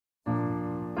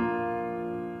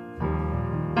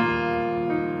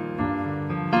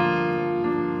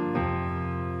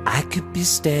could be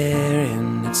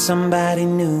staring at somebody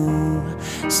new.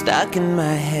 Stuck in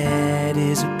my head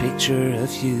is a picture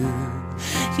of you.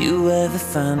 You were the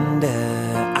thunder,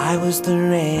 I was the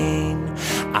rain.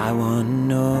 I wanna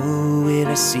know, will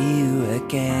I see you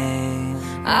again?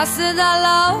 I said I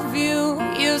love you,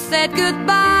 you said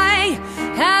goodbye.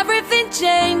 Everything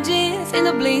changes in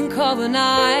the blink of an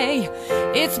eye.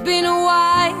 It's been a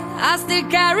while, I still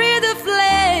carry the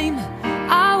flame.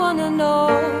 I wanna know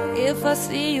if I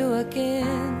see you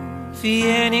again.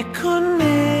 Vieni con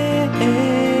me,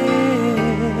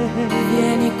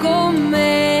 vieni con me.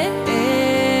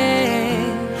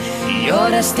 Io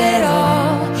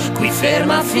resterò qui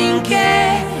ferma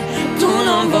finché tu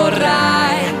non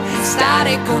vorrai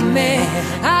stare con me.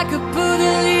 I could put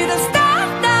a little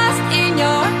stardust in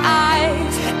your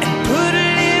eyes and put a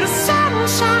little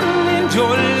sunshine in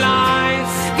your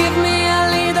life. Give me a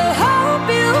little hope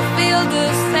you feel the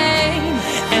same.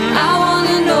 And I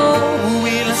wanna know,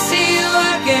 will I see you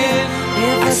again?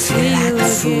 If I see feel you like a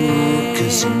fool, again.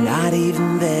 'cause you're not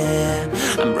even there.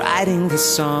 I'm writing the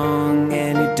song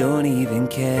and you don't even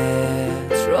care.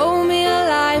 Throw me a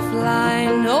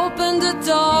lifeline, open the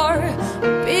door,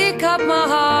 pick up my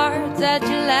heart that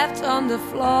you left on the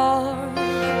floor.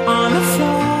 On the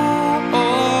floor,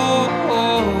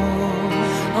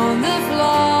 on the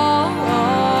floor.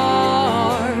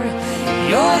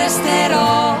 Io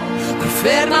resterò qui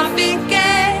ferma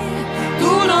finché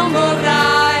tu non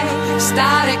vorrai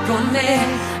stare con me.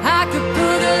 I could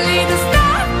put a little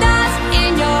stardust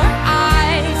in your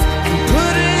eyes and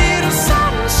put a little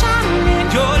sunshine in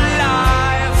your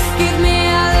life. Give me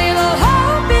a little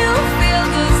hope you feel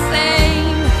the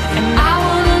same. And I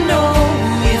wanna know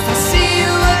if I see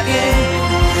you again.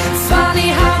 Funny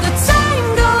how the time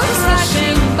goes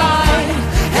rushing by,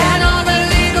 and all the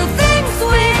little things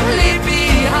we leave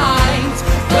behind.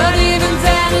 But even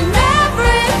then and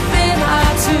everything I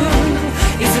do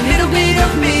is a little bit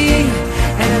of me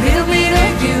and a little bit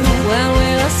of you. When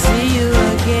will I see you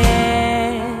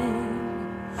again?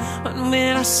 When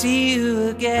will I see you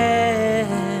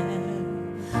again?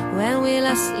 When will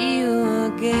I see you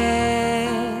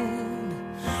again?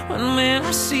 When will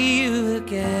I see you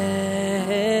again?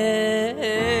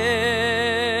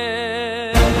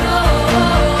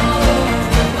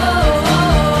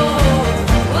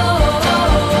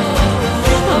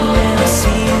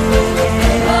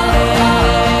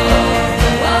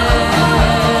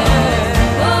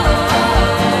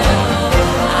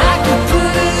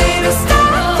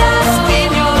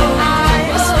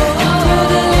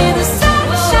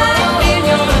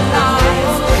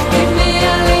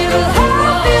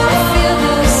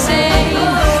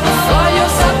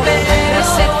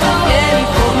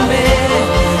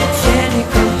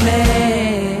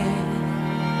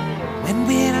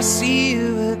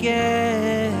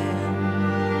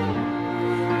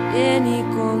 Vieni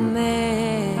con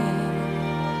me.